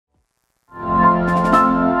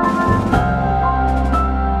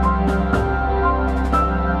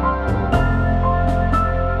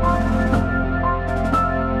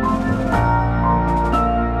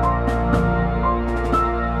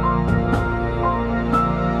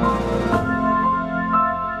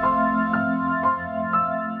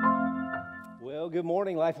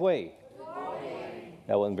morning, Lifeway. Good morning.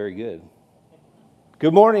 That wasn't very good.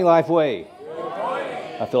 Good morning, Lifeway. Good morning.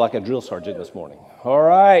 I feel like a drill sergeant this morning. All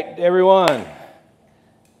right, everyone.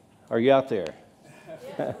 Are you out there?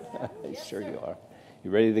 Yes. Sure you are. You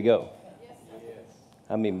ready to go? Yes.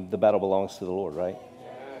 I mean, the battle belongs to the Lord, right?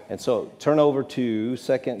 Yes. And so turn over to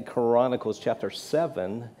 2 Chronicles chapter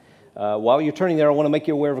 7. While you're turning there, I want to make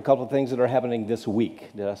you aware of a couple of things that are happening this week.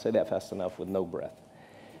 Did I say that fast enough with no breath?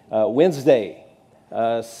 Wednesday,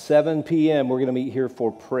 7 p.m., we're going to meet here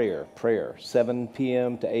for prayer. 7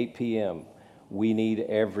 p.m. to 8 p.m. We need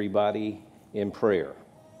everybody in prayer.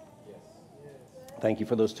 Yes. Thank you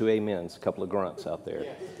for those two amens, a couple of grunts out there.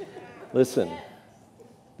 Yes. Listen,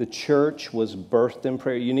 the church was birthed in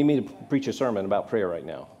prayer. You need me to preach a sermon about prayer right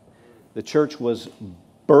now. The church was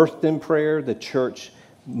birthed in prayer. The church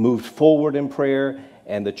moved forward in prayer.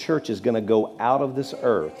 And the church is going to go out of this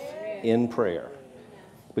earth in prayer.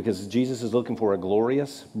 Because Jesus is looking for a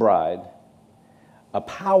glorious bride, a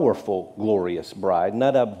powerful, glorious bride,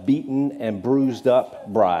 not a beaten and bruised up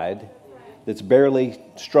bride that's barely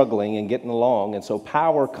struggling and getting along. And so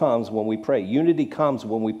power comes when we pray. Unity comes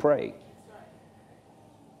when we pray.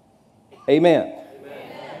 Amen.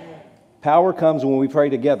 Amen. Power comes when we pray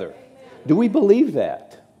together. Do we believe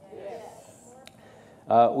that?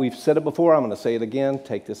 Yes. We've said it before. I'm going to say it again.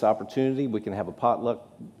 Take this opportunity. We can have a potluck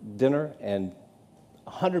dinner and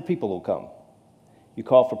 100 people will come. You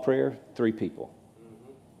call for prayer, 3 people.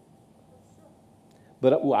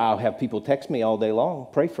 But I'll have people text me all day long,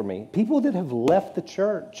 pray for me. People that have left the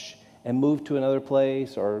church and moved to another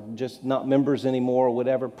place or just not members anymore or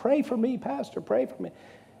whatever, pray for me, Pastor, pray for me.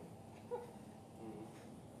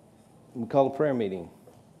 We call a prayer meeting.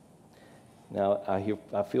 Now,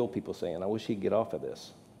 I feel people saying, I wish he'd get off of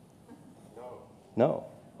this. No?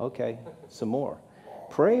 Okay, some more.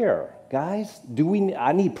 Prayer, guys.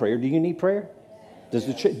 I need prayer. Do you need prayer? Do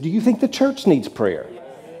you think the church needs prayer?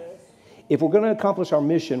 If we're going to accomplish our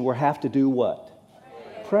mission, we have to do what?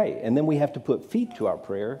 Pray. And then we have to put feet to our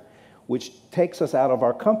prayer, which takes us out of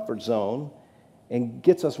our comfort zone and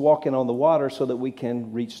gets us walking on the water so that we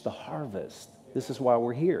can reach the harvest. This is why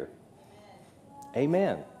we're here.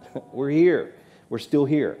 Amen. We're here. We're still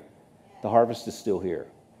here. The harvest is still here.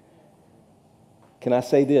 Can I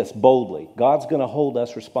say this boldly? God's going to hold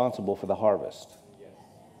us responsible for the harvest.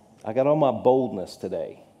 I got all my boldness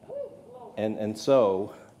today. And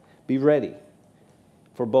so be ready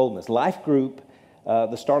for boldness. Life group,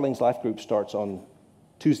 the Starlings Life Group starts on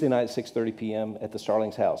Tuesday night at 6:30 p.m. at the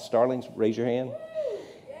Starlings house. Starlings, raise your hand.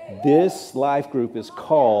 This life group is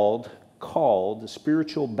called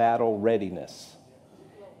Spiritual Battle Readiness.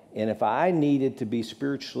 And if I needed to be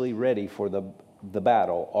spiritually ready for the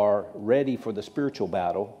battle or ready for the spiritual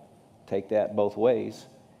battle, take that both ways,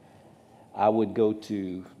 I would go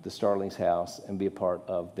to the Starlings house and be a part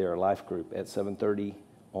of their life group at 7:30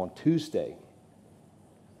 on Tuesday.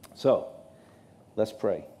 So, let's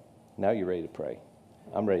pray. Now you're ready to pray.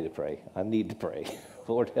 I'm ready to pray. I need to pray.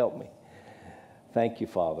 Lord, help me. Thank you,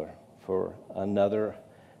 Father, for another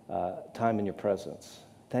time in your presence.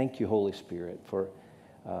 Thank you, Holy Spirit, for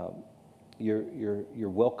you're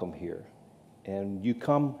welcome here. And you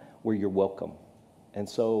come where you're welcome. And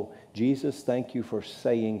so, Jesus, thank you for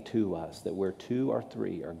saying to us that where 2 or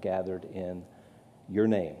 3 are gathered in your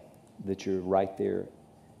name, that you're right there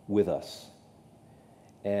with us.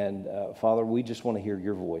 And Father, we just want to hear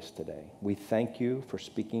your voice today. We thank you for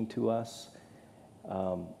speaking to us.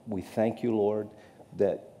 We thank you, Lord,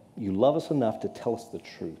 that you love us enough to tell us the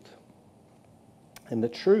truth. And the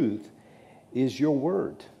truth is your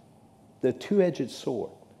word, the two-edged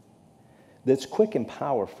sword that's quick and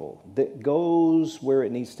powerful, that goes where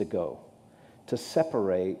it needs to go to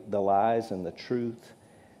separate the lies and the truth,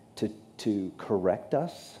 to correct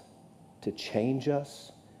us, to change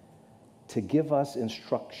us, to give us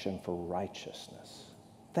instruction for righteousness.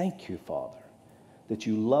 Thank you, Father, that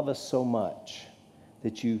you love us so much,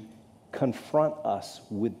 that you confront us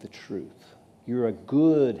with the truth. You're a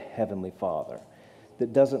good Heavenly Father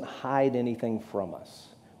that doesn't hide anything from us,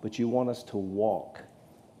 but you want us to walk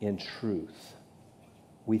in truth.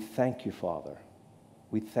 We thank you, Father.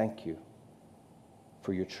 We thank you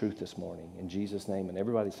for your truth this morning. In Jesus' name. And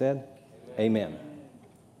everybody said, Amen.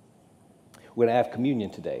 We're going to have communion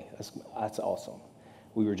today. That's awesome.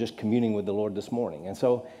 We were just communing with the Lord this morning. And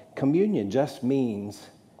so communion just means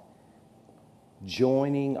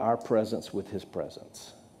joining our presence with his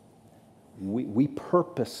presence. We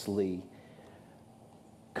purposely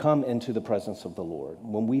come into the presence of the Lord.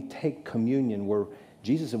 When we take communion,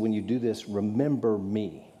 Jesus said, when you do this, remember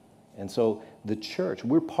me. And so the church,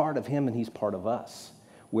 we're part of him and he's part of us.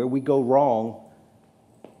 Where we go wrong,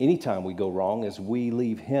 anytime we go wrong is we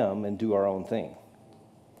leave him and do our own thing.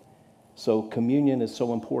 So communion is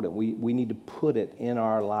so important. We need to put it in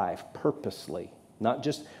our life purposely.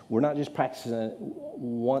 We're not just practicing it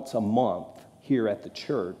once a month here at the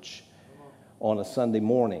church on a Sunday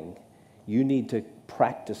morning. You need to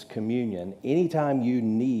practice communion anytime you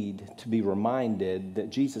need to be reminded that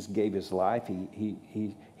Jesus gave his life.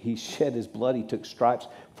 He shed his blood. He took stripes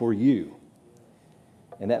for you.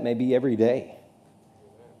 And that may be every day.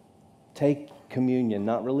 Take communion,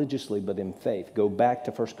 not religiously, but in faith. Go back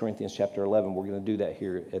to 1 Corinthians chapter 11. We're going to do that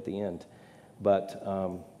here at the end. But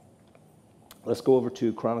let's go over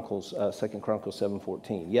to 2 Chronicles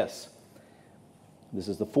 7:14. Yes, this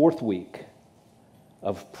is the 4th week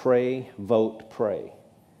of pray, vote, pray.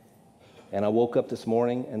 And I woke up this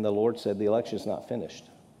morning and the Lord said the election is not finished.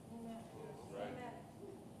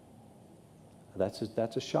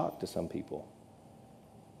 That's a shock to some people.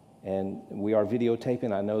 And we are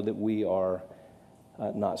videotaping. I know that we are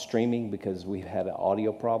not streaming because we've had an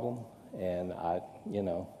audio problem. And I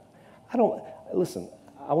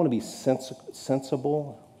want to be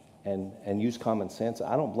sensible and use common sense.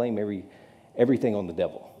 I don't blame everything on the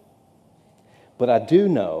devil. But I do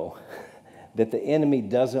know that the enemy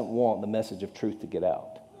doesn't want the message of truth to get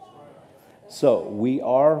out. So we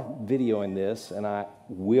are videoing this, and I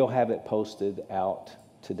will have it posted out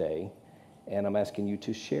today. And I'm asking you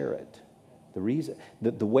to share it.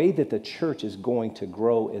 The way that the church is going to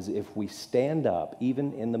grow is if we stand up,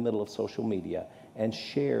 even in the middle of social media, and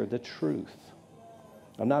share the truth.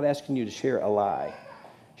 I'm not asking you to share a lie.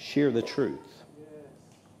 Share the truth.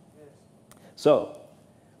 So,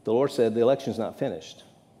 the Lord said the election's not finished.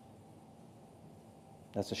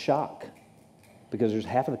 That's a shock. Because there's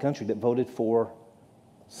half of the country that voted for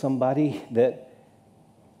somebody that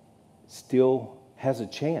still has a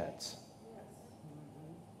chance.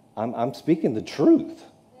 I'm speaking the truth.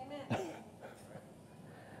 Amen.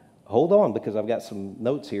 Hold on, because I've got some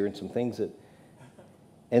notes here and some things that...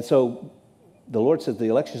 And so the Lord says the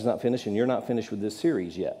election's not finished and you're not finished with this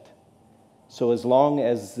series yet. So as long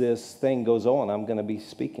as this thing goes on, I'm going to be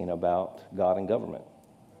speaking about God and government.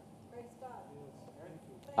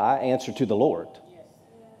 I answer to the Lord.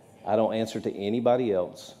 I don't answer to anybody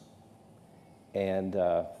else. And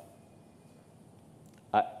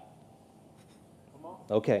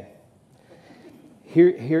okay.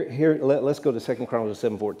 Here. Let's go to 2 Chronicles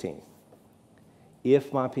 7:14.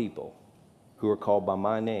 If my people, who are called by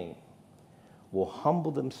my name, will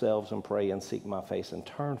humble themselves and pray and seek my face and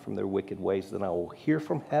turn from their wicked ways, then I will hear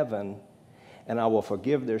from heaven and I will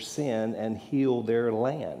forgive their sin and heal their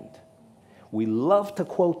land. We love to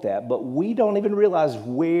quote that, but we don't even realize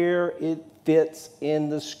where it fits in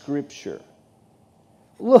the scripture.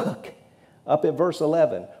 Look up at verse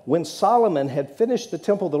 11. When Solomon had finished the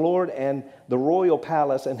temple of the Lord and the royal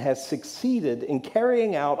palace and had succeeded in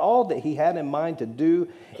carrying out all that he had in mind to do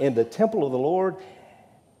in the temple of the Lord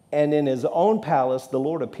and in his own palace, the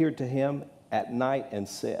Lord appeared to him at night and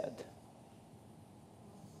said,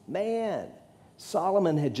 man,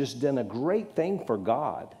 Solomon had just done a great thing for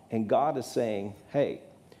God. And God is saying, hey,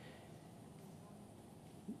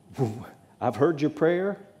 I've heard your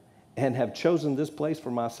prayer and have chosen this place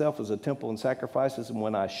for myself as a temple and sacrifices. And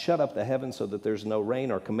when I shut up the heavens so that there's no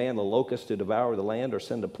rain or command the locusts to devour the land or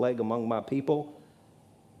send a plague among my people,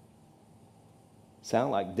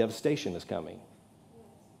 sound like devastation is coming.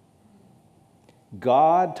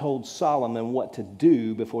 God told Solomon what to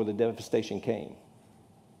do before the devastation came.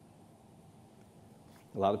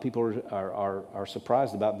 A lot of people are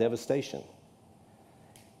surprised about devastation.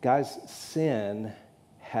 Guys, sin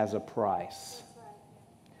has a price.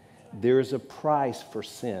 There is a price for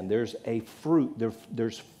sin. There's a fruit.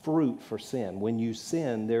 There's fruit for sin. When you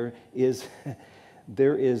sin, there is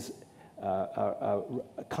a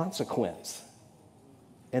consequence.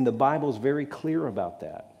 And the Bible is very clear about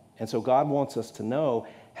that. And so God wants us to know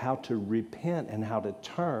how to repent and how to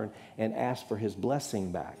turn and ask for his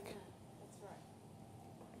blessing back.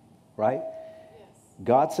 Right? Yes.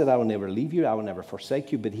 God said, I will never leave you, I will never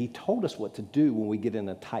forsake you, but he told us what to do when we get in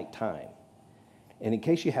a tight time. And in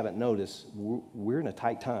case you haven't noticed, we're in a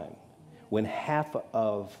tight time. When half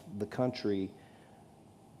of the country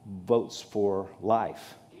votes for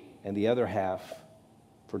life and the other half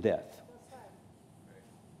for death.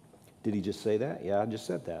 Did he just say that? Yeah, I just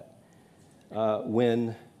said that.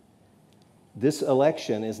 When this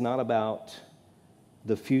election is not about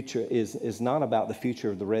the future, is not about the future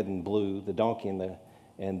of the red and blue, the donkey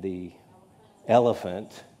and the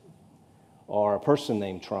elephant, or a person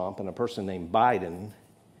named Trump and a person named Biden.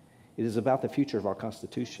 It is about the future of our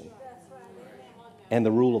Constitution and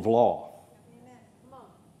the rule of law.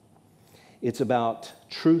 It's about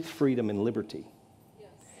truth, freedom, and liberty. Yes.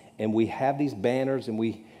 And we have these banners and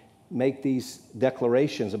we make these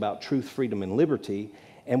declarations about truth, freedom, and liberty,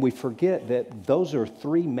 and we forget that those are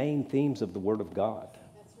three main themes of the Word of God.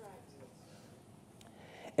 That's right.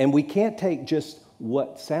 And we can't take just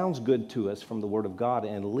what sounds good to us from the Word of God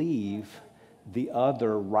and leave the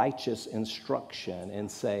other righteous instruction and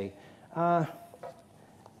say,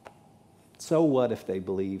 so what if they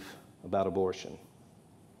believe about abortion?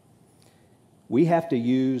 We have to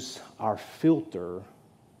use our filter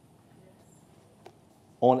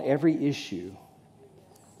on every issue,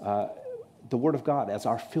 the Word of God as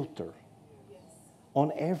our filter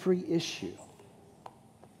on every issue.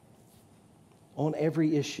 On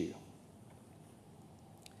every issue.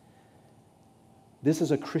 This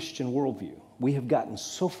is a Christian worldview. We have gotten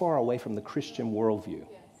so far away from the Christian worldview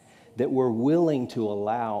that we're willing to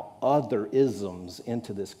allow other isms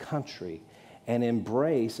into this country and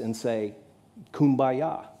embrace and say,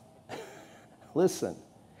 kumbaya. Listen,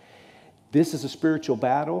 this is a spiritual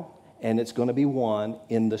battle, and it's going to be won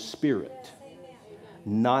in the Spirit,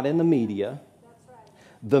 not in the media.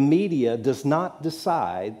 The media does not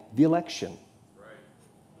decide the election.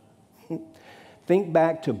 Think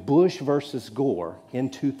back to Bush versus Gore in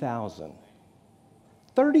 2000.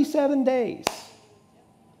 37 days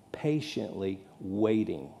patiently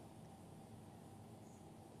waiting.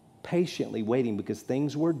 Patiently waiting because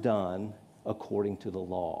things were done according to the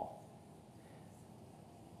law.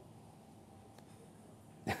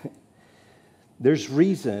 There's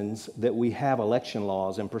reasons that we have election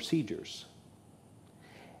laws and procedures.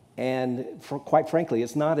 And quite frankly,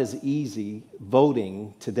 it's not as easy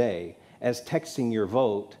voting today as texting your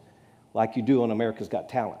vote like you do on America's Got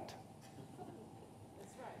Talent.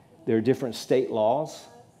 There are different state laws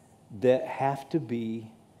that have to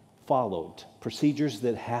be followed, procedures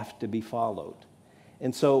that have to be followed.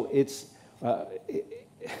 And so it's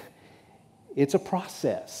a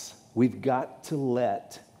process. We've got to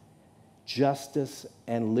let justice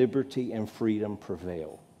and liberty and freedom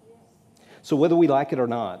prevail. So whether we like it or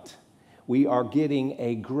not, we are getting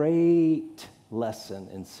a great lesson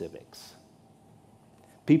in civics.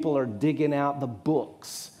 People are digging out the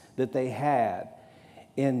books that they had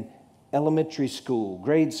in elementary school,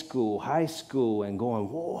 grade school, high school, and going,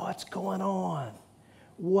 what's going on?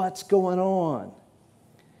 What's going on?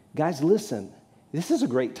 Guys, listen, this is a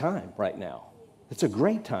great time right now. It's a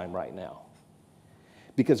great time right now.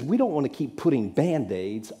 Because we don't want to keep putting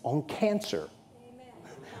Band-Aids on cancer. Amen.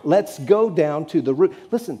 Let's go down to the root.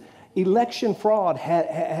 Listen, election fraud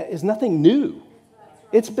is nothing new.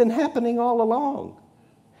 It's been happening all along.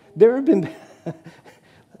 There have been,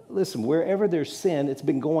 listen, wherever there's sin, it's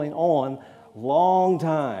been going on long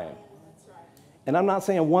time. And I'm not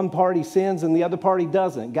saying one party sins and the other party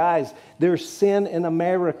doesn't. Guys, there's sin in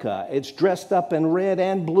America. It's dressed up in red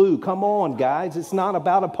and blue. Come on, guys. It's not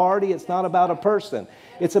about a party. It's not about a person.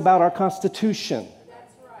 It's about our Constitution.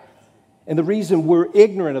 And the reason we're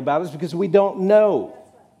ignorant about it is because we don't know.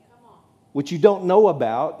 What you don't know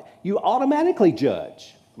about, you automatically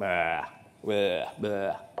judge. Blah, blah,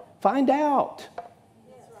 blah. Find out.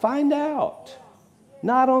 Find out.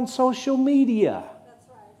 Not on social media.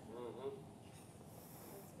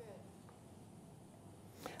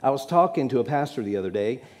 I was talking to a pastor the other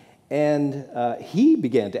day, and he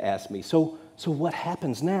began to ask me, so what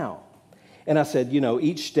happens now? And I said,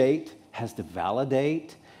 each state has to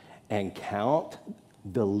validate and count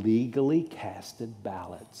the legally casted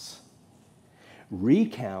ballots.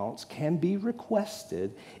 Recounts can be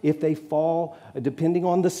requested if they fall, depending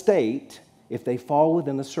on the state, if they fall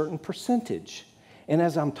within a certain percentage. And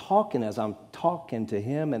as I'm talking to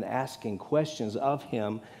him and asking questions of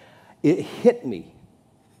him, it hit me.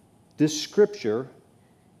 This scripture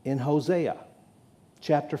in Hosea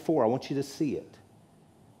chapter 4, I want you to see it.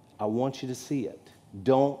 I want you to see it.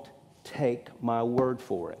 Don't take my word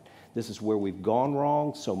for it. This is where we've gone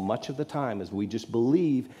wrong so much of the time, is we just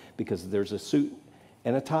believe because there's a suit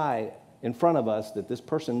and a tie in front of us that this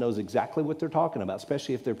person knows exactly what they're talking about,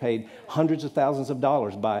 especially if they're paid hundreds of thousands of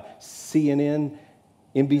dollars by CNN,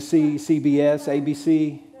 NBC, CBS,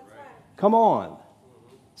 ABC. Come on.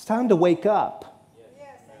 It's time to wake up.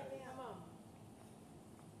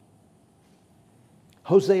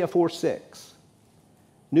 Hosea 4:6,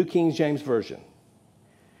 New King James Version.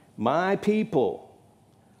 My people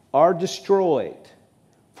are destroyed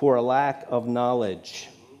for a lack of knowledge.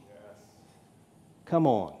 Come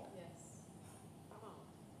on.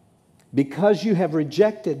 Because you have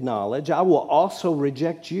rejected knowledge, I will also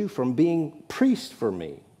reject you from being priest for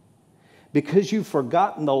me. Because you've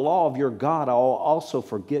forgotten the law of your God, I will also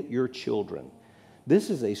forget your children. This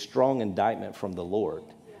is a strong indictment from the Lord.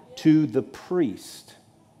 to the priest.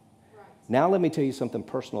 Now let me tell you something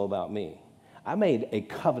personal about me. I made a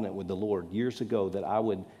covenant with the Lord years ago that I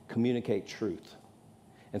would communicate truth.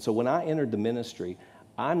 And so when I entered the ministry,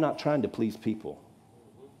 I'm not trying to please people.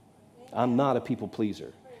 I'm not a people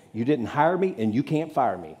pleaser. You didn't hire me and you can't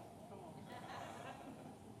fire me.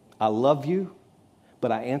 I love you,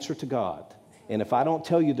 but I answer to God. And if I don't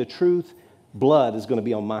tell you the truth, blood is going to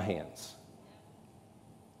be on my hands.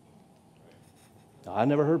 I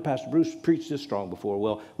never heard Pastor Bruce preach this strong before.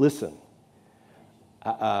 Well, listen,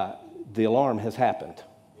 the alarm has happened.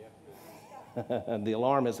 The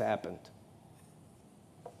alarm has happened.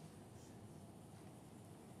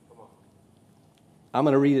 I'm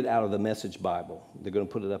going to read it out of the Message Bible. They're going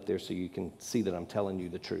to put it up there so you can see that I'm telling you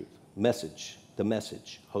the truth. The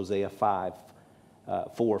message, Hosea 5,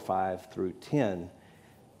 4, 5 through 10.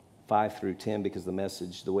 5 through 10, because the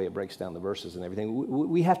message, the way it breaks down the verses and everything,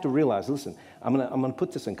 we have to realize, listen, I'm going to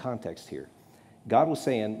put this in context here. God was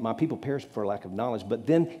saying, my people perish for lack of knowledge, but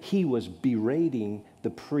then he was berating the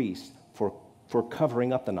priest for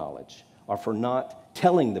covering up the knowledge or for not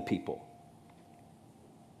telling the people.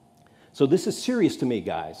 So this is serious to me,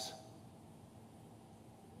 guys.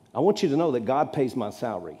 I want you to know that God pays my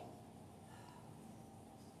salary.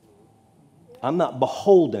 I'm not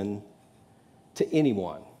beholden to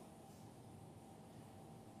anyone.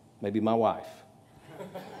 Maybe my wife.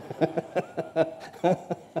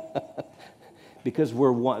 Because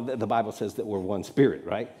we're one, the Bible says that we're one spirit,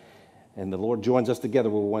 right? And the Lord joins us together,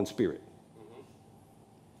 we're one spirit.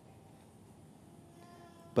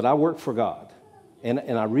 But I work for God. And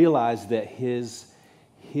I realize that he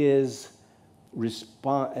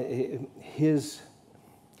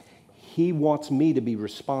wants me to be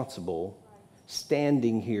responsible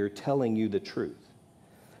standing here telling you the truth.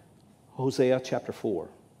 Hosea chapter 4,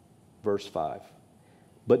 verse 5.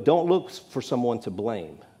 But don't look for someone to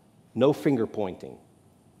blame. No finger pointing.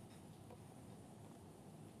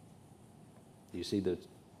 Do you see the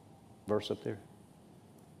verse up there?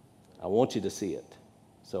 I want you to see it.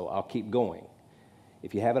 So I'll keep going.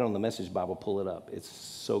 If you have it on the Message Bible, pull it up. It's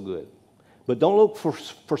so good. But don't look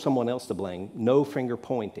for someone else to blame. No finger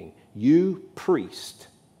pointing. You, priest,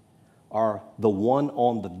 are the one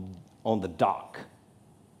on the dock.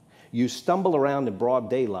 You stumble around in broad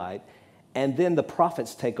daylight, and then the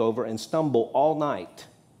prophets take over and stumble all night.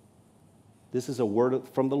 This is a word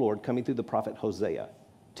from the Lord coming through the prophet Hosea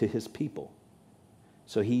to his people.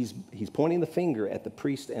 So he's pointing the finger at the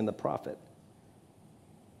priest and the prophet.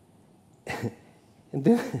 And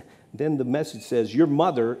then the message says, your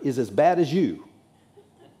mother is as bad as you.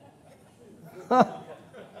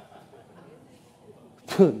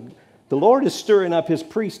 The Lord is stirring up his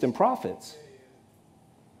priests and prophets.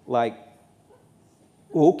 Like,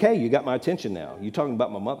 okay, you got my attention now. You're talking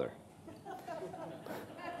about my mother.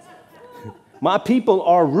 My people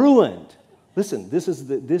are ruined. Listen, this is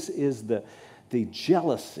the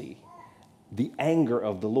jealousy, the anger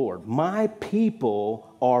of the Lord. My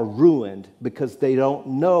people are ruined because they don't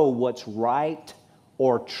know what's right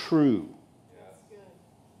or true.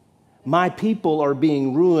 My people are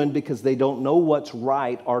being ruined because they don't know what's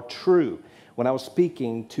right or true. When I was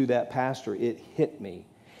speaking to that pastor, it hit me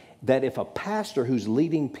that if a pastor who's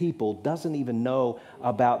leading people doesn't even know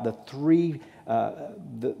about the three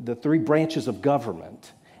branches of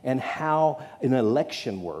government and how an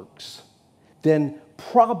election works, then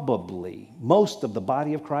probably most of the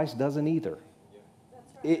body of Christ doesn't either.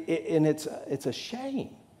 And it's a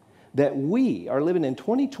shame that we are living in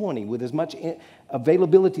 2020 with as much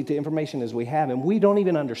availability to information as we have, and we don't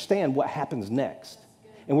even understand what happens next.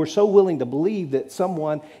 And we're so willing to believe that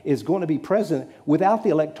someone is going to be president without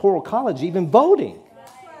the Electoral College even voting.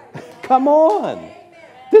 Come on. Amen.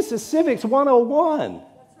 This is Civics 101. Right.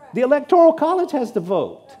 The Electoral College has to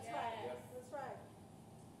vote.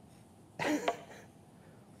 That's right.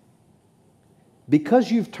 Because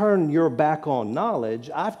you've turned your back on knowledge,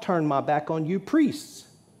 I've turned my back on you priests.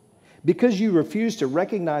 Because you refuse to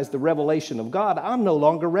recognize the revelation of God, I'm no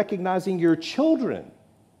longer recognizing your children.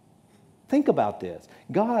 Think about this.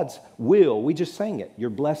 God's will, we just sang it, your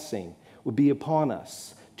blessing will be upon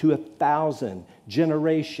us to 1,000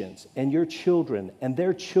 generations, and your children, and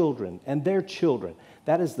their children, and their children.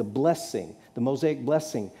 That is the blessing, the Mosaic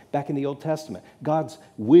blessing back in the Old Testament. God's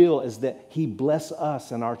will is that he bless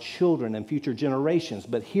us and our children and future generations.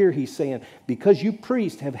 But here he's saying, because you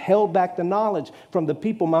priests have held back the knowledge from the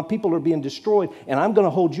people, my people are being destroyed, and I'm going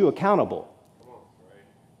to hold you accountable.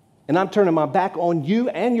 And I'm turning my back on you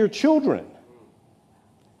and your children.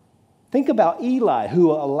 Think about Eli,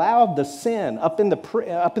 who allowed the sin up in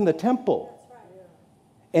the temple.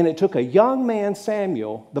 And it took a young man,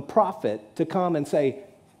 Samuel, the prophet, to come and say,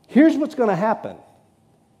 Here's what's going to happen.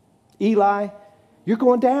 Eli, you're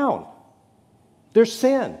going down. There's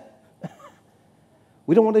sin.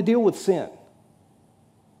 We don't want to deal with sin.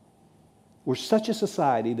 We're such a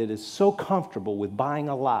society that is so comfortable with buying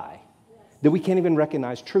a lie that we can't even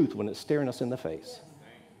recognize truth when it's staring us in the face.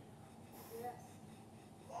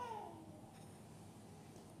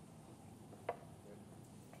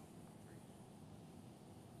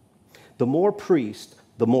 The more priest,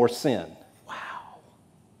 the more sin. Wow.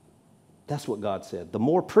 That's what God said. The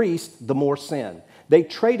more priest, the more sin. They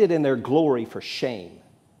traded in their glory for shame.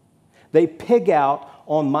 They pig out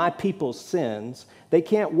on my people's sins. They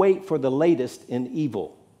can't wait for the latest in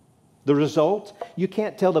evil. The result, you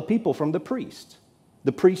can't tell the people from the priest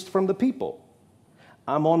from the people.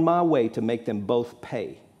 I'm on my way to make them both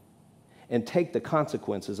pay and take the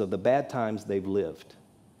consequences of the bad times they've lived.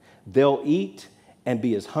 They'll eat and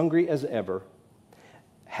be as hungry as ever,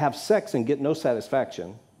 have sex and get no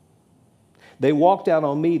satisfaction. They walked out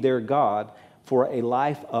on me, their God, for a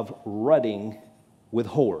life of rutting with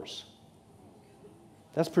whores.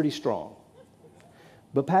 That's pretty strong.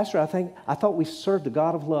 But Pastor, I thought we served a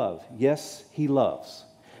God of love. Yes, he loves.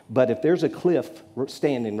 But if there's a cliff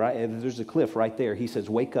standing right, if there's a cliff right there, he says,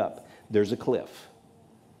 wake up, there's a cliff.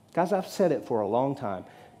 Guys, I've said it for a long time.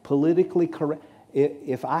 Politically correct.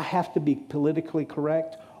 If I have to be politically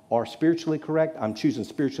correct or spiritually correct, I'm choosing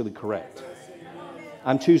spiritually correct.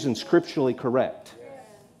 I'm choosing scripturally correct.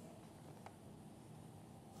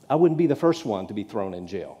 I wouldn't be the first one to be thrown in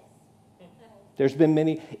jail. There's been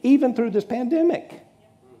many, even through this pandemic,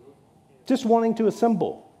 just wanting to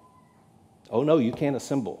assemble. Oh, no, you can't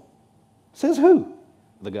assemble. Says who?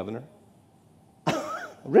 The governor.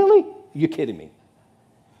 Really? You're kidding me.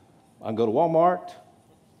 I can go to Walmart,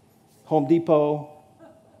 Home Depot.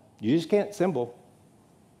 You just can't assemble.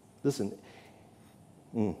 Listen.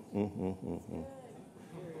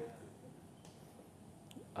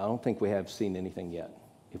 I don't think we have seen anything yet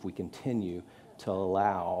if we continue to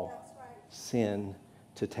allow sin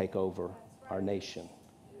to take over our nation.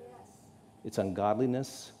 It's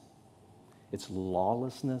ungodliness. It's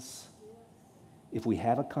lawlessness. If we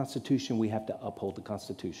have a constitution, we have to uphold the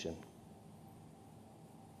constitution.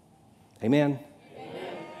 Amen?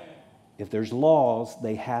 Amen. If there's laws,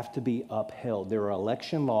 they have to be upheld. There are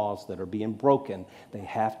election laws that are being broken. They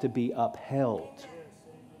have to be upheld.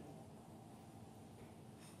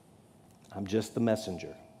 I'm just the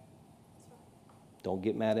messenger. Don't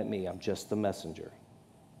get mad at me. I'm just the messenger.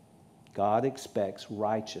 God expects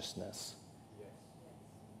righteousness.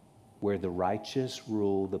 Where the righteous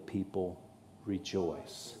rule, the people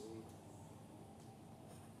rejoice.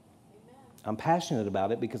 I'm passionate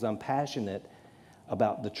about it because I'm passionate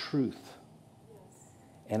about the truth.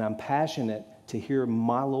 And I'm passionate to hear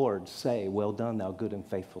my Lord say, well done, thou good and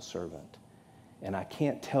faithful servant. And I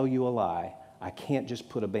can't tell you a lie. I can't just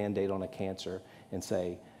put a Band-Aid on a cancer and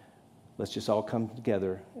say, let's just all come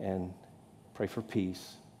together and pray for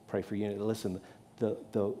peace, pray for unity. Listen,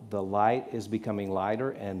 the light is becoming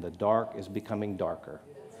lighter and the dark is becoming darker.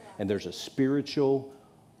 And there's a spiritual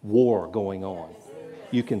war going on.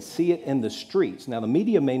 You can see it in the streets. Now, the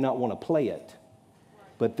media may not want to play it,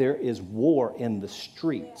 but there is war in the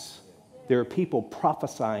streets. There are people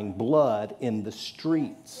prophesying blood in the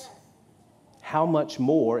streets. How much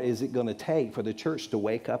more is it going to take for the church to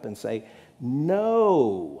wake up and say,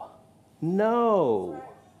 no, no.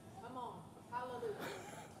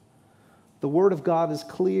 The word of God is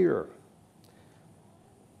clear.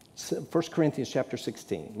 1 Corinthians chapter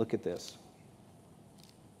 16. Look at this.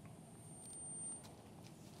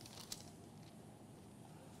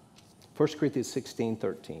 First Corinthians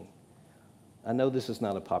 16:13. I know this is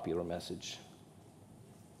not a popular message.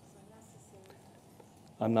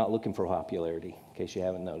 I'm not looking for popularity, in case you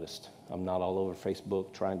haven't noticed. I'm not all over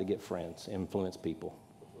Facebook trying to get friends, influence people.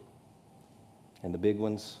 And the big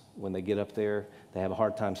ones, when they get up there, they have a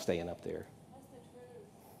hard time staying up there.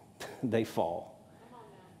 They fall.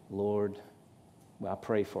 Lord, I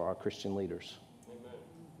pray for our Christian leaders. Amen.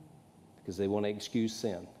 Because they want to excuse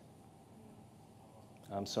sin.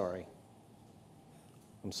 I'm sorry.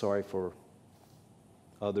 I'm sorry for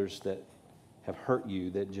others that have hurt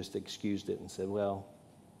you that just excused it and said, well,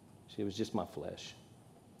 it was just my flesh.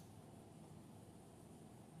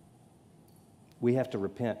 We have to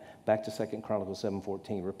repent. Back to 2 Chronicles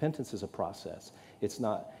 7:14. Repentance is a process. It's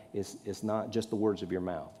not just the words of your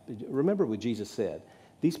mouth. Remember what Jesus said.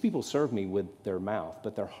 These people serve me with their mouth,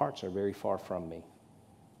 but their hearts are very far from me.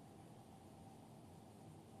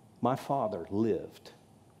 My father lived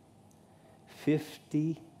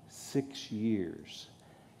 56 years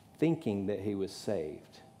thinking that he was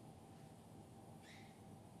saved.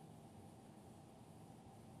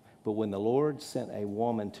 But when the Lord sent a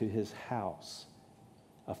woman to his house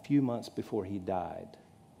a few months before he died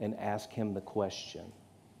and asked him the question,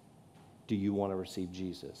 do you want to receive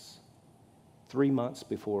Jesus? 3 months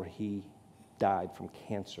before he died from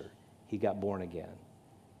cancer, he got born again.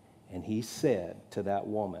 And he said to that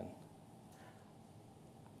woman,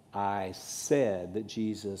 I said that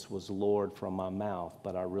Jesus was Lord from my mouth,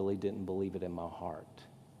 but I really didn't believe it in my heart.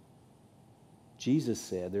 Jesus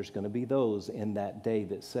said there's going to be those in that day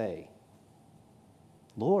that say,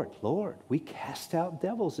 Lord, Lord, we cast out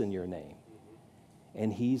devils in your name.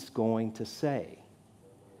 And he's going to say,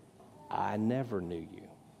 I never knew you.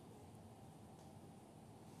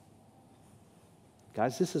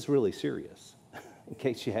 Guys, this is really serious, in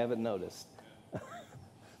case you haven't noticed.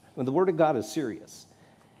 When the Word of God is serious.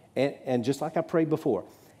 And just like I prayed before,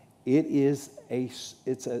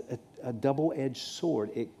 it's a double-edged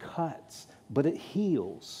sword. It cuts, but it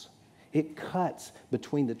heals. It cuts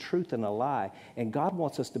between the truth and a lie. And God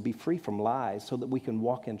wants us to be free from lies so that we can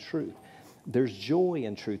walk in truth. There's joy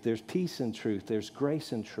in truth. There's peace in truth. There's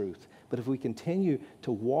grace in truth. But if we continue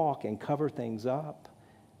to walk and cover things up,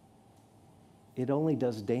 it only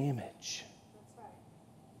does damage.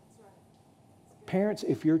 Parents,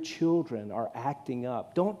 if your children are acting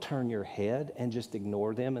up, don't turn your head and just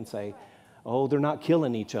ignore them and say, oh, they're not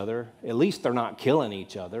killing each other. At least they're not killing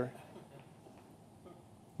each other.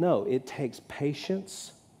 No, it takes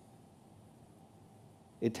patience,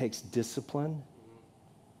 it takes discipline,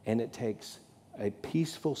 and it takes a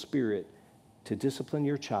peaceful spirit to discipline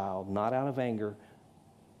your child, not out of anger,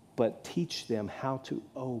 but teach them how to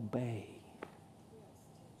obey.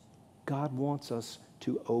 God wants us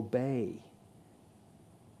to obey.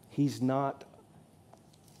 He's not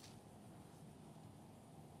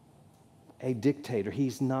a dictator.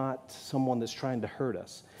 He's not someone that's trying to hurt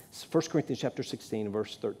us. 1 Corinthians chapter 16,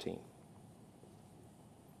 verse 13.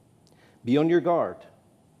 Be on your guard.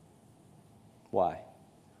 Why?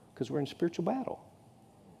 Because we're in spiritual battle.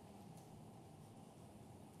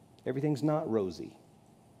 Everything's not rosy.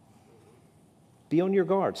 Be on your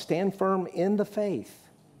guard. Stand firm in the faith.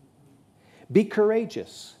 Be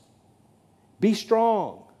courageous. Be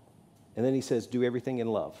strong. And then he says, do everything in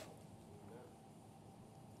love.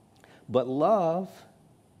 But love,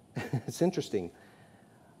 it's interesting.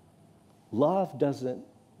 Love doesn't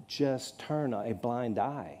just turn a blind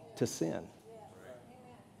eye to sin.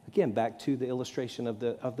 Again, back to the illustration of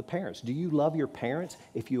the parents. Do you love your parents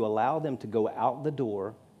if you allow them to go out the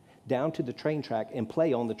door, down to the train track, and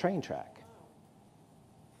play on the train track?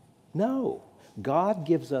 No. God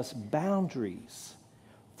gives us boundaries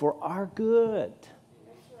for our good.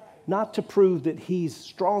 Not to prove that he's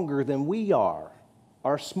stronger than we are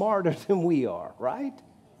or smarter than we are, right?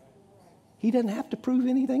 He doesn't have to prove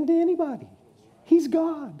anything to anybody. He's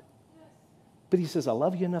God. But he says, I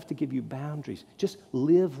love you enough to give you boundaries. Just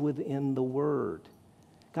live within the Word.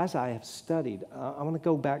 Guys, I have studied. I want to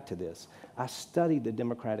go back to this. I studied the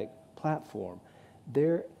Democratic platform.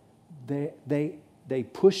 They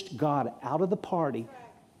pushed God out of the party.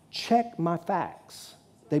 Check my facts.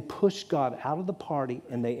 They pushed God out of the party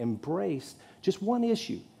and they embraced just one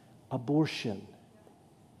issue, abortion.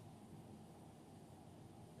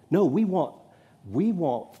 No, we want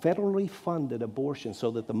federally funded abortion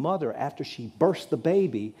so that the mother, after she births the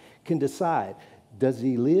baby, can decide, does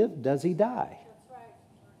he live, does he die? That's right.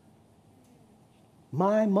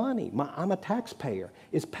 My money, I'm a taxpayer,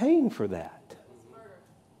 is paying for that.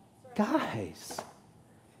 Guys,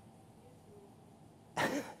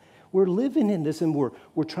 we're living in this and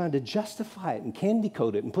we're trying to justify it and candy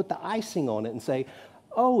coat it and put the icing on it and say,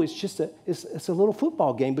 oh, it's just it's a little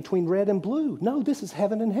football game between red and blue. No, this is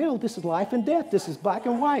heaven and hell. This is life and death. This is black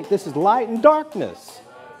and white. This is light and darkness.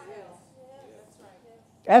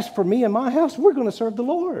 As for me and my house, we're going to serve the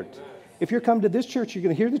Lord. If you're coming to this church, you're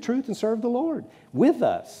going to hear the truth and serve the Lord with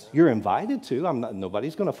us. You're invited to.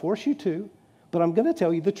 Nobody's going to force you to, but I'm going to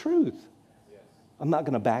tell you the truth. I'm not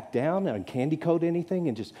going to back down and candy coat anything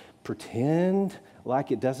and just pretend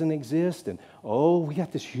like it doesn't exist. And, oh, we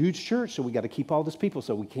got this huge church, so we got to keep all these people,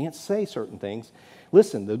 so we can't say certain things.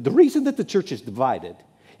 Listen, the reason that the church is divided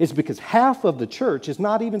is because half of the church is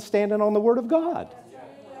not even standing on the Word of God.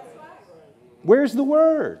 Where's the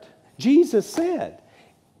Word? Jesus said,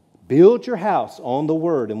 build your house on the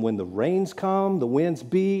Word, and when the rains come, the winds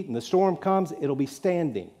beat, and the storm comes, it'll be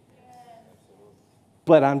standing.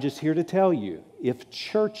 But I'm just here to tell you, if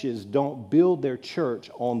churches don't build their church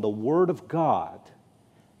on the Word of God,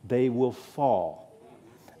 they will fall.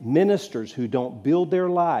 Ministers who don't build their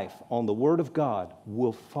life on the Word of God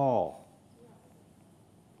will fall.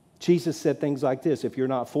 Jesus said things like this, if you're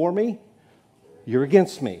not for me, you're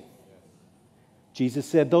against me. Jesus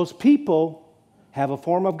said those people have a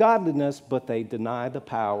form of godliness, but they deny the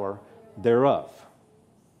power thereof.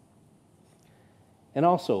 And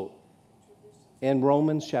also, in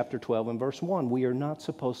Romans chapter 12 and verse 1, we are not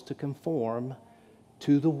supposed to conform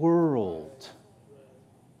to the world.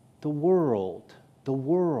 The world. The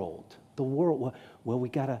world. The world. Well, we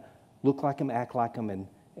got to look like them, act like them,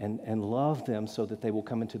 and love them so that they will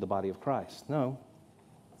come into the body of Christ. No.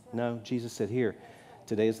 No, Jesus said here,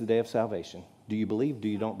 today is the day of salvation. Do you believe? Do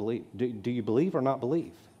you don't believe? Do you believe or not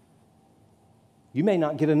believe? You may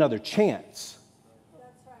not get another chance.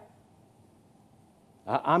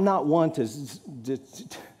 I'm not one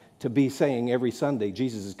to be saying every Sunday,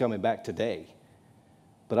 Jesus is coming back today.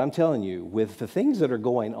 But I'm telling you, with the things that are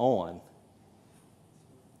going on,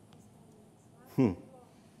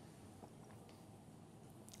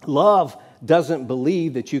 love doesn't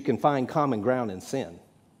believe that you can find common ground in sin.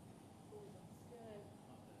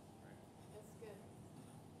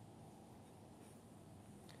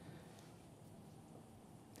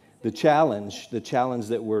 The challenge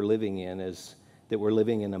that we're living in is that we're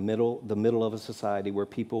living in the middle of a society where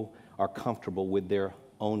people are comfortable with their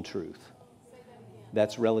own truth.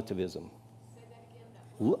 That's relativism.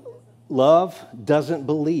 Love doesn't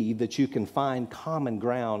believe that you can find common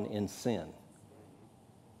ground in sin.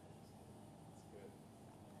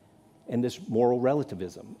 And this moral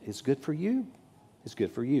relativism is good for you. It's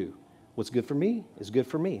good for you. What's good for me is good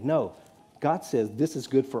for me. No, God says this is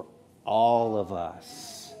good for all of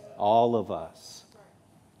us. All of us.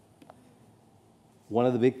 One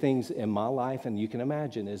of the big things in my life, and you can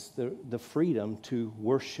imagine, is the freedom to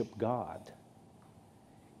worship God.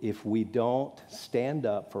 If we don't stand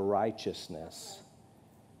up for righteousness,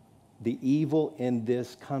 the evil in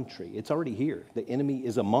this country, it's already here. The enemy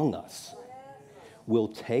is among us. Will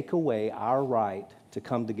take away our right to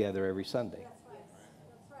come together every Sunday.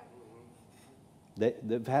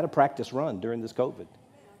 They've had a practice run during this COVID.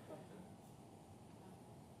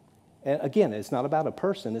 And again, it's not about a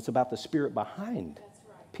person, it's about the spirit behind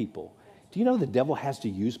people. Do you know the devil has to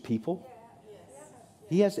use people?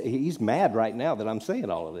 He's mad right now that I'm saying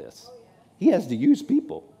all of this. He has to use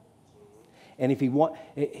people. And if he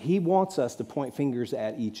wants us to point fingers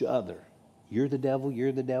at each other. You're the devil,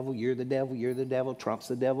 you're the devil, you're the devil, you're the devil, Trump's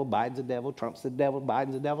the devil, Biden's the devil, Trump's the devil,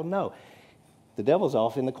 Biden's the devil. No. The devil's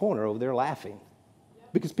off in the corner over there laughing.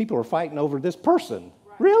 Because people are fighting over this person.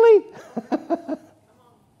 Really?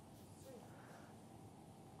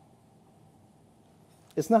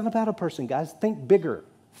 It's not about a person, guys. Think bigger.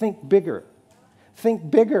 Think bigger.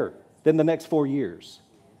 Think bigger than the next 4 years.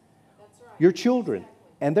 Your children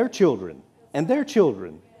and their children and their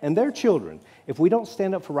children and their children. If we don't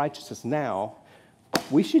stand up for righteousness now,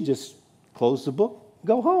 we should just close the book,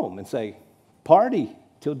 go home, and say, party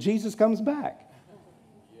till Jesus comes back.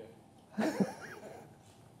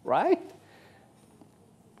 Right?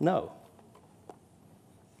 No.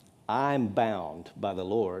 I'm bound by the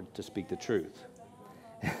Lord to speak the truth.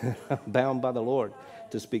 I'm bound by the Lord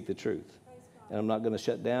to speak the truth. And I'm not going to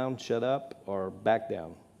shut down, shut up, or back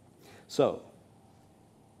down. So,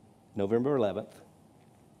 November 11th.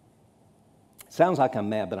 Sounds like I'm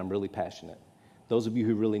mad, but I'm really passionate. Those of you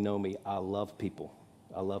who really know me, I love people.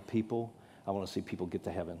 I love people. I want to see people get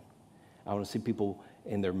to heaven. I want to see people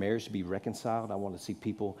in their marriage be reconciled. I want to see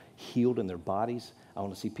people healed in their bodies. I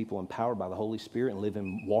want to see people empowered by the Holy Spirit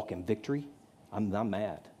and walk in victory. I'm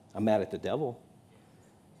mad. I'm mad at the devil.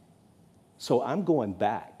 So I'm going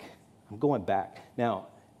back. Now,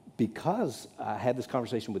 because I had this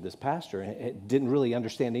conversation with this pastor and didn't really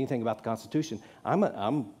understand anything about the Constitution, I'm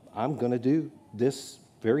going to do this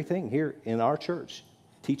very thing here in our church.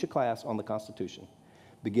 Teach a class on the Constitution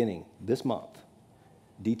beginning this month.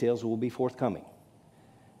 Details will be forthcoming.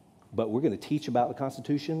 But we're going to teach about the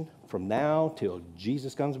Constitution from now till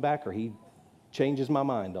Jesus comes back or he changes my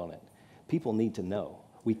mind on it. People need to know.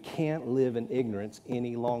 We can't live in ignorance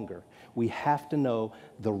any longer. We have to know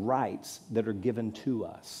the rights that are given to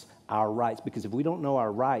us, our rights, because if we don't know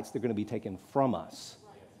our rights, they're going to be taken from us.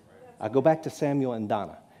 I go back to Samuel and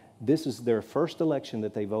Donna. This is their first election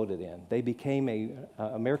that they voted in. They became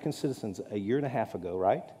American citizens a year and a half ago,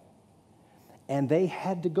 right? And they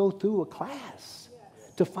had to go through a class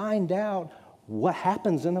to find out what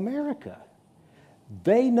happens in America.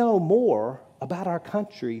 They know more about our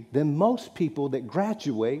country than most people that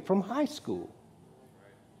graduate from high school.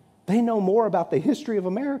 They know more about the history of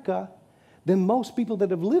America than most people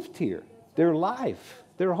that have lived here, their life,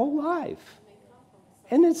 their whole life.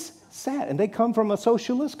 And it's sad. And they come from a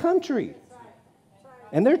socialist country.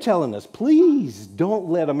 And they're telling us, please don't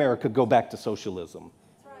let America go back to socialism.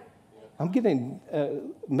 I'm getting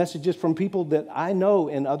messages from people that I know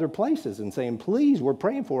in other places and saying, please, we're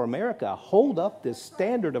praying for America. Hold up this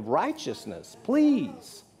standard of righteousness,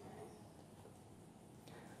 please.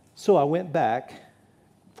 So I went back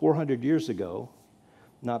 400 years ago,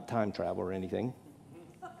 not time travel or anything,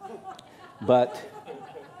 but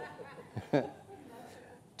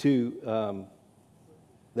to,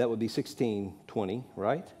 that would be 1620,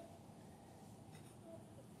 right?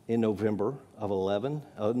 In November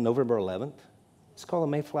 11th. It's called the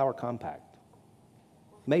Mayflower Compact.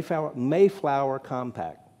 Mayflower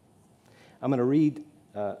Compact. I'm going to read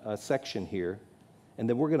a section here, and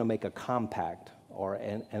then we're going to make a compact or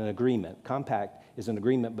an agreement. Compact is an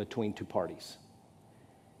agreement between two parties.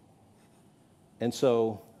 And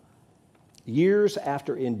so, years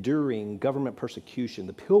after enduring government persecution,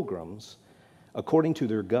 the Pilgrims, according to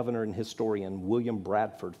their governor and historian, William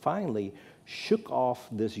Bradford, finally shook off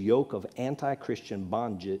this yoke of anti-Christian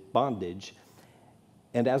bondage,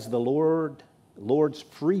 and as the Lord's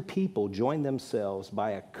free people joined themselves by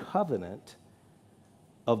a covenant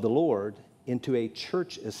of the Lord into a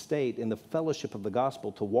church estate in the fellowship of the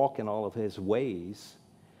gospel to walk in all of his ways,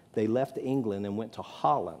 they left England and went to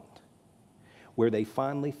Holland, where they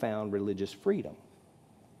finally found religious freedom.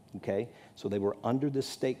 Okay, so they were under the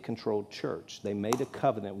state-controlled church. They made a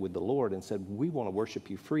covenant with the Lord and said, we want to worship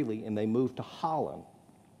you freely, and they moved to Holland,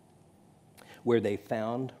 where they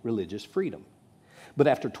found religious freedom. But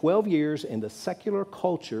after 12 years in the secular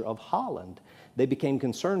culture of Holland, they became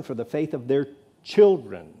concerned for the faith of their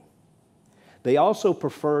children. They also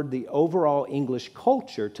preferred the overall English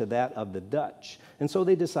culture to that of the Dutch, and so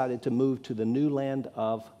they decided to move to the new land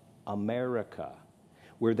of America,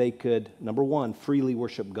 where they could, number one, freely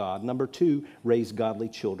worship God, number two, raise godly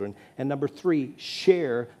children, and number three,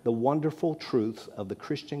 share the wonderful truths of the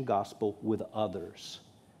Christian gospel with others.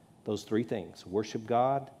 Those three things: worship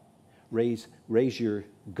God, raise your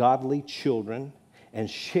godly children, and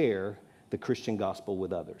share the Christian gospel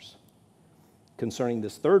with others. Concerning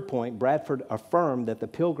this third point, Bradford affirmed that the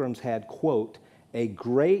Pilgrims had, quote, a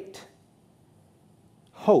great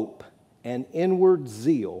hope and inward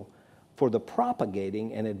zeal for the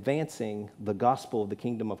propagating and advancing the gospel of the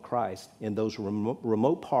kingdom of Christ in those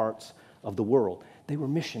remote parts of the world. They were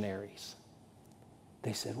missionaries.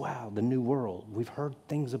 They said, wow, the new world, we've heard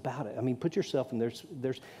things about it. I mean, put yourself in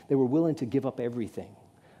they were willing to give up everything,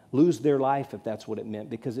 lose their life if that's what it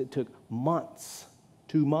meant, because it took months,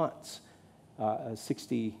 2 months,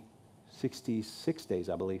 66 days,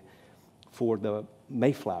 I believe, for the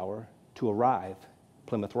Mayflower to arrive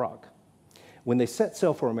Plymouth Rock. When they set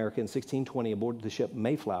sail for America in 1620 aboard the ship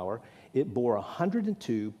Mayflower, it bore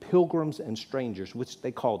 102 pilgrims and strangers, which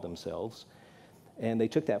they called themselves, and they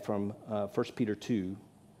took that from 1 Peter 2,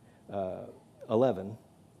 11.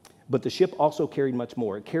 But the ship also carried much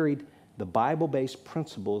more. It carried the Bible-based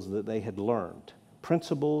principles that they had learned,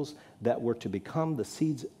 principles that were to become the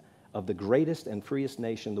seeds of the greatest and freest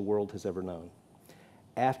nation the world has ever known.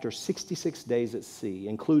 After 66 days at sea,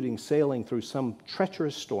 including sailing through some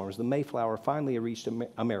treacherous storms, the Mayflower finally reached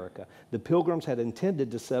America. The Pilgrims had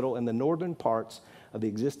intended to settle in the northern parts of the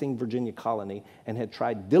existing Virginia colony and had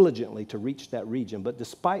tried diligently to reach that region, but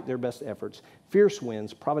despite their best efforts, fierce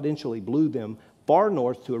winds providentially blew them far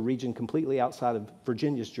north to a region completely outside of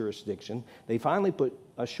Virginia's jurisdiction. They finally put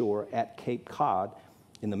ashore at Cape Cod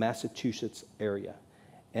in the Massachusetts area.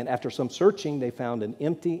 And after some searching, they found an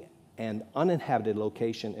empty and uninhabited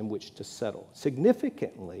location in which to settle.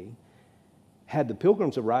 Significantly, had the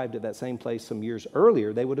Pilgrims arrived at that same place some years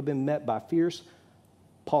earlier, they would have been met by fierce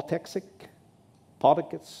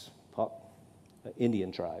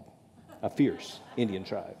Indian tribe, a fierce Indian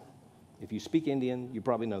tribe. If you speak Indian, you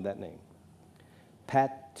probably know that name.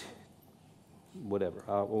 Whatever,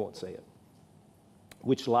 I won't say it.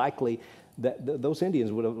 Which likely, those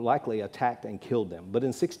Indians would have likely attacked and killed them. But in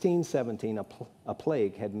 1617, a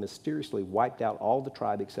plague had mysteriously wiped out all the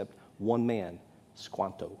tribe except one man,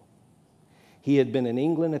 Squanto. He had been in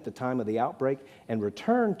England at the time of the outbreak and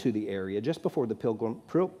returned to the area just before the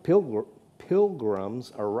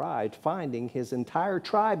Pilgrims arrived, finding his entire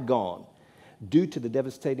tribe gone. Due to the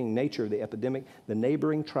devastating nature of the epidemic, the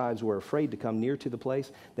neighboring tribes were afraid to come near to the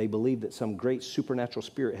place. They believed that some great supernatural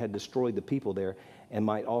spirit had destroyed the people there and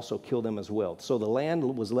might also kill them as well. So the land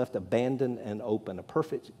was left abandoned and open, a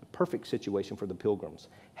perfect situation for the Pilgrims.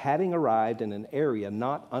 Having arrived in an area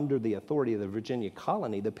not under the authority of the Virginia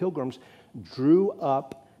colony, the Pilgrims drew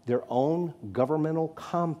up their own governmental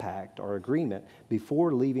compact or agreement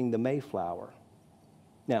before leaving the Mayflower.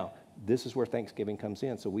 Now, this is where Thanksgiving comes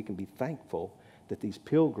in, so we can be thankful that these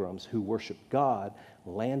pilgrims who worship God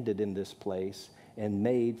landed in this place and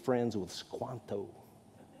made friends with Squanto.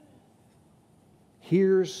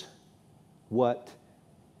 Here's what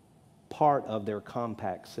part of their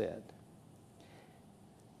compact said.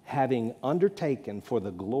 Having undertaken for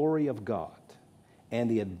the glory of God and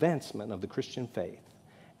the advancement of the Christian faith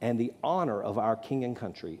and the honor of our king and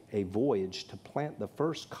country, a voyage to plant the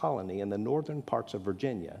first colony in the northern parts of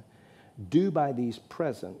Virginia, do by these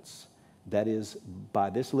presents, that is, by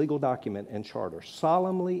this legal document and charter,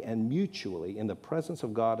 solemnly and mutually in the presence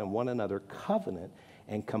of God and one another, covenant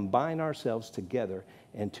and combine ourselves together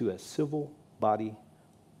into a civil body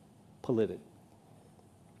politic.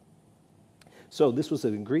 So this was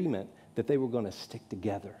an agreement that they were going to stick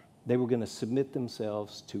together. They were going to submit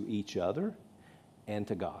themselves to each other and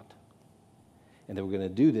to God. And they were going to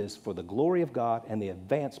do this for the glory of God and the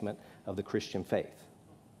advancement of the Christian faith.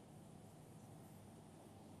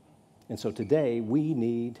 And so today we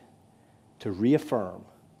need to reaffirm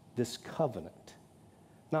this covenant.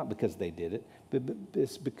 Not because they did it, but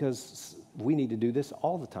it's because we need to do this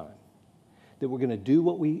all the time. That we're going to do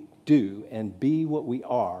what we do and be what we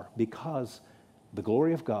are because the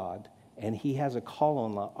glory of God, and He has a call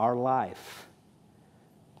on our life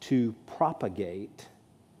to propagate,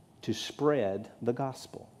 to spread the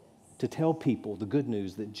gospel, to tell people the good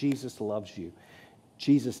news that Jesus loves you.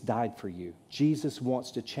 Jesus died for you. Jesus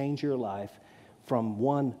wants to change your life from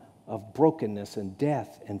one of brokenness and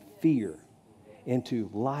death and fear into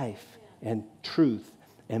life and truth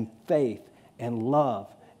and faith and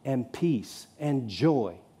love and peace and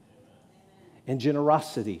joy and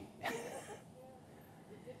generosity.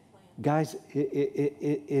 Guys,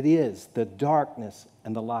 it is the darkness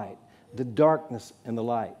and the light. The darkness and the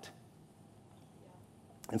light.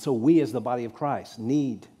 And so we as the body of Christ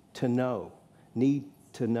need to know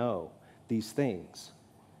these things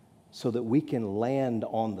so that we can land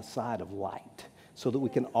on the side of light, so that we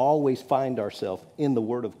can always find ourselves in the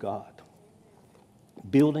Word of God,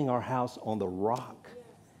 building our house on the rock,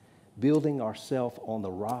 building ourselves on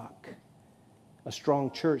the rock. A strong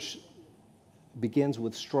church begins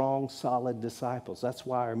with strong, solid disciples. That's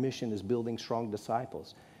why our mission is building strong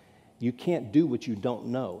disciples. You can't do what you don't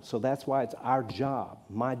know. So that's why it's our job,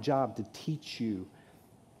 my job, to teach you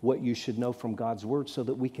what you should know from God's Word so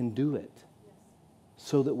that we can do it.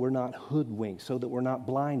 So that we're not hoodwinked, so that we're not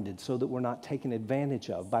blinded, so that we're not taken advantage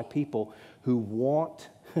of by people who want,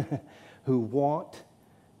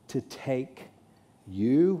 to take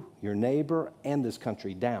you, your neighbor, and this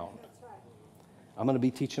country down. I'm going to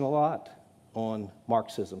be teaching a lot on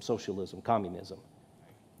Marxism, socialism, communism.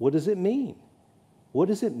 What does it mean? What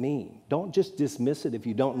does it mean? Don't just dismiss it if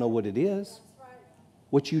you don't know what it is.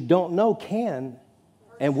 What you don't know can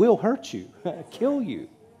and will hurt you, kill you.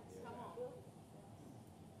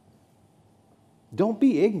 Don't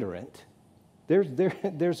be ignorant.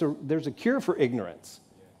 There's a cure for ignorance.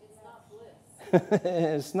 It's not bliss.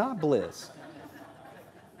 It's not bliss.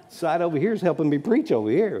 Side over here is helping me preach over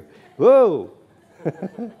here. Whoa.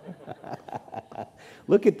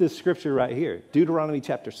 Look at this scripture right here. Deuteronomy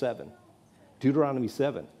chapter 7. Deuteronomy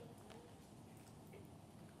 7.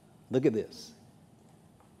 Look at this.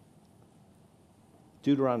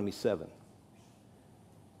 Deuteronomy 7.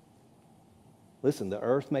 Listen, the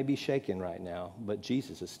earth may be shaking right now, but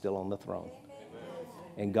Jesus is still on the throne.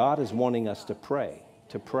 And God is wanting us to pray,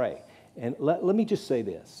 And let me just say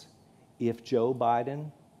this. If Joe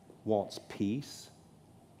Biden wants peace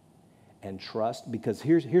and trust, because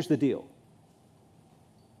here's the deal.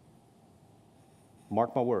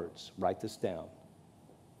 Mark my words, write this down.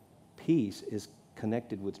 Peace is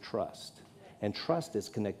connected with trust, and trust is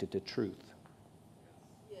connected to truth.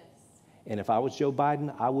 Yes. And if I was Joe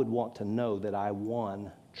Biden, I would want to know that I won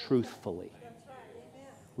truthfully. That's right. Amen.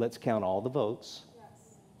 Let's count all the votes,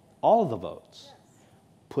 yes. All of the votes. Yes.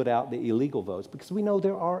 Put out the illegal votes, because we know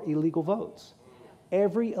there are illegal votes.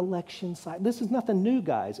 Every election cycle, this is nothing new,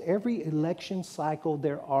 guys. Every election cycle,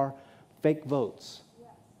 there are fake votes.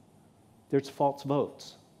 There's false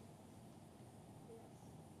votes.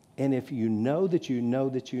 And if you know that you know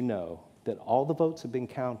that you know that all the votes have been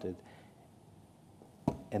counted,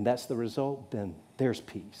 and that's the result, then there's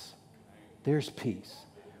peace. There's peace.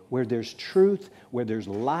 Where there's truth, where there's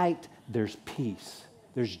light, there's peace.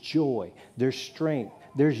 There's joy. There's strength.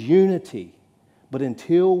 There's unity. But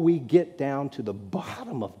until we get down to the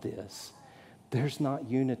bottom of this, there's not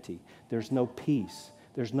unity. There's no peace.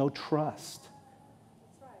 There's no trust.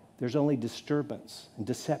 There's only disturbance and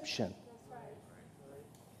deception.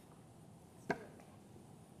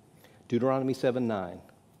 Deuteronomy 7:9,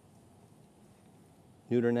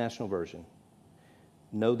 New International Version.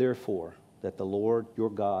 Know therefore that the Lord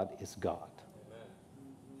your God is God. Amen.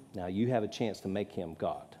 Now you have a chance to make him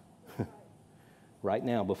God. Right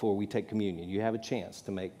now, before we take communion, you have a chance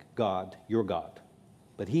to make God your God.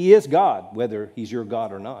 But he is God, whether he's your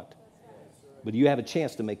God or not. But you have a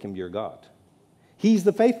chance to make him your God. He's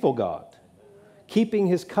the faithful God, keeping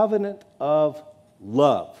his covenant of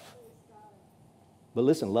love. But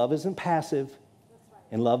listen, love isn't passive,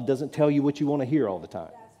 and love doesn't tell you what you want to hear all the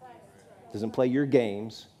time. It doesn't play your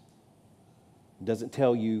games. It doesn't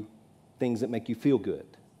tell you things that make you feel good.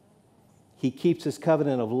 He keeps his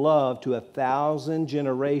covenant of love to 1,000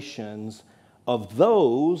 generations of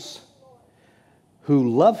those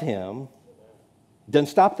who love him. Doesn't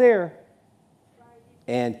stop there.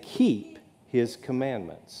 And keep his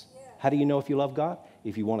commandments. How do you know if you love God?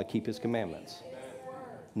 If you want to keep his commandments.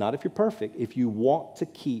 Not if you're perfect. If you want to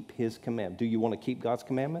keep his commandments. Do you want to keep God's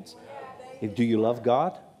commandments? Do you love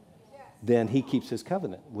God? Then he keeps his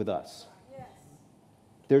covenant with us.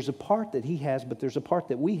 There's a part that he has, but there's a part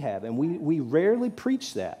that we have. And we rarely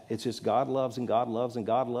preach that. It's just God loves and God loves and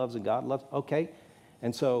God loves and God loves. Okay.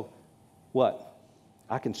 And so what?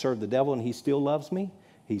 I can serve the devil and he still loves me?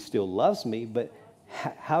 He still loves me, but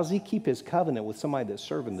how does he keep his covenant with somebody that's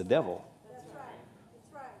serving the devil? That's right.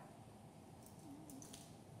 That's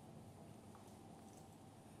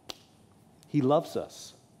right. He loves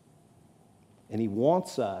us. And he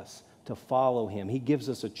wants us to follow him. He gives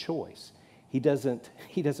us a choice. He doesn't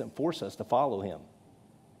force us to follow him.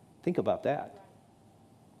 Think about that.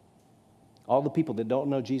 All the people that don't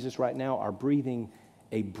know Jesus right now are breathing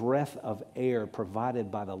a breath of air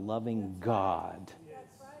provided by the loving God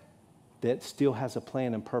that still has a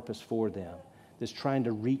plan and purpose for them, that's trying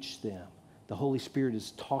to reach them. The Holy Spirit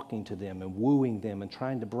is talking to them and wooing them and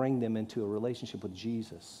trying to bring them into a relationship with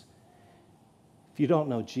Jesus. If you don't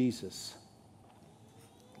know Jesus,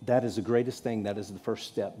 that is the greatest thing. That is the first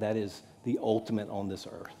step. That is the ultimate on this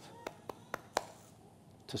earth.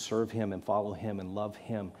 To serve him and follow him and love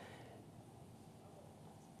him.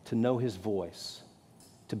 To know his voice.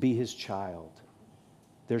 To be his child.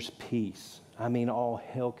 There's peace. I mean, all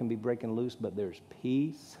hell can be breaking loose, but there's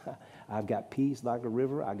peace. I've got peace like a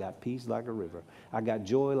river. I got peace like a river. I got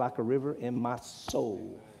joy like a river in my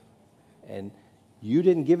soul. And you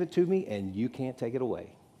didn't give it to me, and you can't take it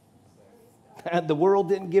away. The world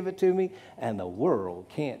didn't give it to me, and the world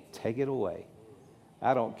can't take it away.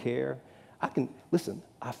 I don't care. Listen,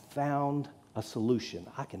 I found a solution.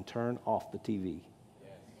 I can turn off the TV.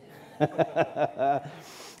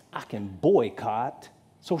 I can boycott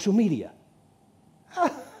social media.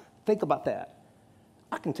 Think about that.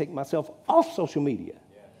 I can take myself off social media.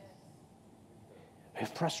 It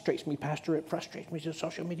frustrates me, Pastor. It frustrates me.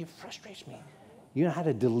 Social media frustrates me. You know how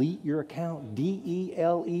to delete your account?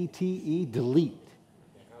 D-E-L-E-T-E, delete.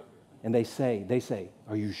 And they say,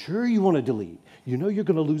 are you sure you want to delete? You know you're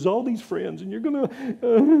going to lose all these friends and you're going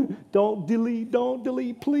to, don't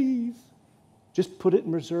delete, please. Just put it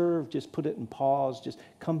in reserve. Just put it in pause. Just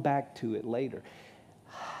come back to it later.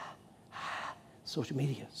 Social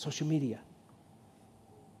media.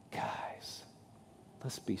 Guys,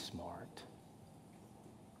 let's be smart.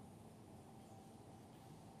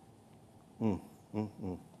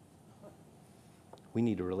 We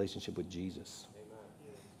need a relationship with Jesus.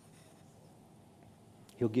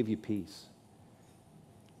 He'll give you peace.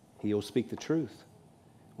 He'll speak the truth.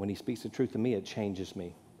 When he speaks the truth to me, it changes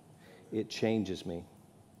me. It changes me.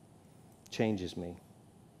 Changes me.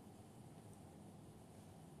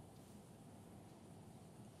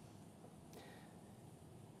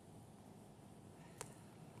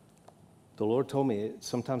 The Lord told me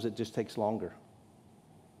sometimes it just takes longer.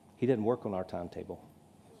 He doesn't work on our timetable.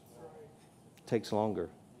 It takes longer,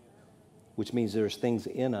 which means there's things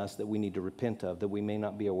in us that we need to repent of that we may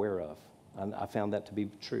not be aware of. And I found that to be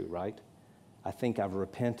true, right? I think I've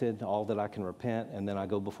repented all that I can repent, and then I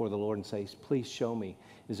go before the Lord and say, please show me,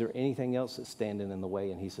 is there anything else that's standing in the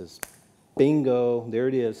way? And he says, bingo, there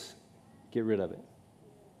it is. Get rid of it.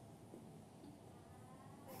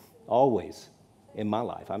 Always in my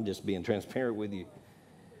life. I'm just being transparent with you.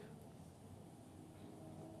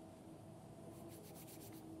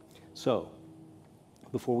 So,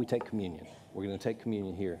 before we take communion, we're going to take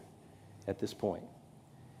communion here at this point.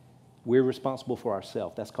 We're responsible for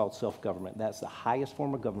ourselves. That's called self-government. That's the highest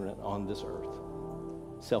form of government on this earth.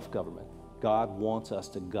 Self-government. God wants us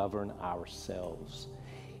to govern ourselves.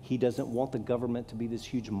 He doesn't want the government to be this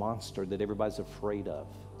huge monster that everybody's afraid of.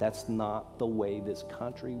 That's not the way this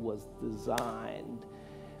country was designed.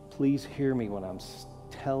 Please hear me when I'm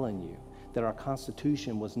telling you that our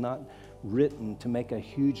Constitution was not written to make a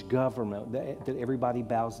huge government that everybody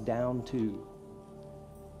bows down to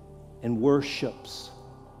and worships.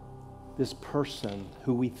 This person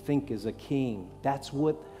who we think is a king. That's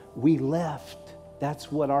what we left.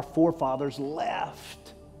 That's what our forefathers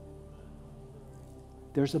left.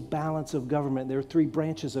 There's a balance of government. There are 3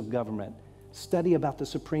 branches of government. Study about the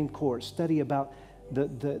Supreme Court. Study about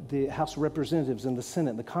the House of Representatives and the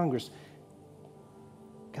Senate and the Congress.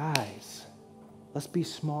 Guys, let's be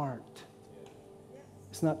smart.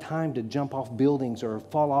 It's not time to jump off buildings or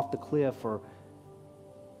fall off the cliff, or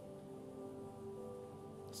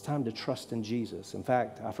it's time to trust in Jesus. In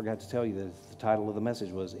fact, I forgot to tell you that the title of the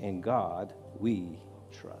message was "In God We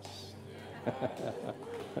Trust."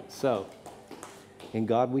 So, in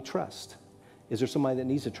God we trust. Is there somebody that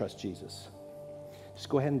needs to trust Jesus? Just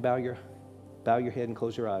go ahead and bow your head and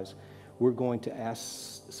close your eyes. We're going to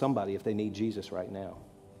ask somebody if they need Jesus right now.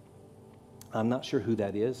 I'm not sure who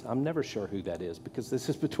that is. I'm never sure who that is, because this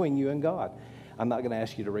is between you and God. I'm not going to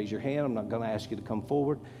ask you to raise your hand. I'm not going to ask you to come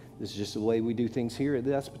forward. This is just the way we do things here.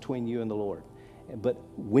 That's between you and the Lord. But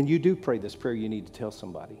when you do pray this prayer, you need to tell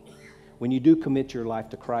somebody. When you do commit your life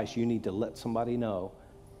to Christ, you need to let somebody know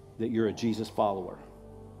that you're a Jesus follower,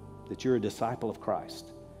 that you're a disciple of Christ,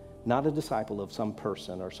 not a disciple of some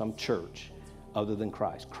person or some church other than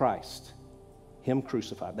Christ. Christ, Him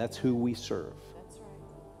crucified. That's who we serve.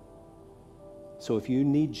 So if you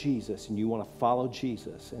need Jesus and you want to follow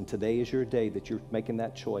Jesus, and today is your day that you're making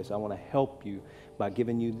that choice, I want to help you by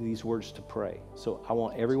giving you these words to pray. So I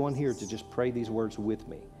want everyone here to just pray these words with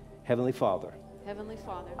me. Heavenly Father,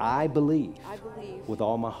 I believe with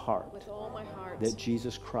all my heart that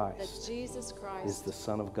Jesus Christ is the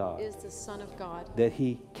Son of God, that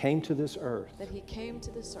He came to this earth,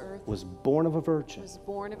 was born of a virgin,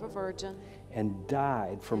 and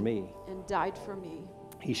died for me.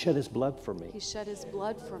 He shed His blood for me.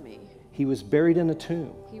 He was buried in a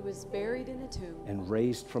tomb. And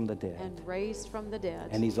raised from the dead.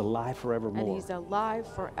 And He's alive forevermore.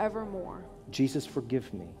 Jesus,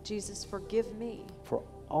 forgive me. For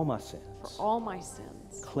all my sins.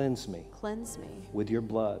 Cleanse me. With your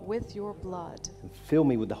blood. And fill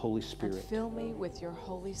me with the Holy Spirit.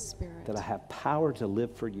 That I have power to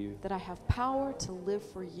live for you.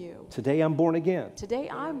 Today I'm born again.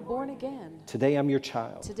 Today I'm your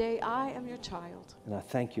child. And I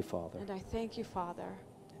thank you, Father.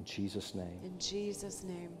 In Jesus' name.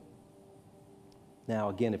 Now,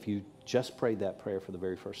 again, if you just prayed that prayer for the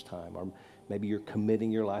very first time, or maybe you're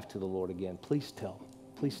committing your life to the Lord again, please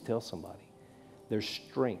tell somebody. There's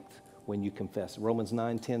strength when you confess. Romans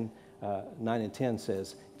 9 and 10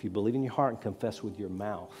 says, if you believe in your heart and confess with your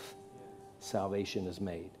mouth, salvation is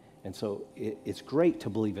made. And so it's great to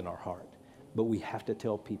believe in our heart, but we have to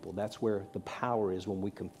tell people. That's where the power is, when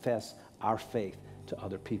we confess our faith to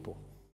other people.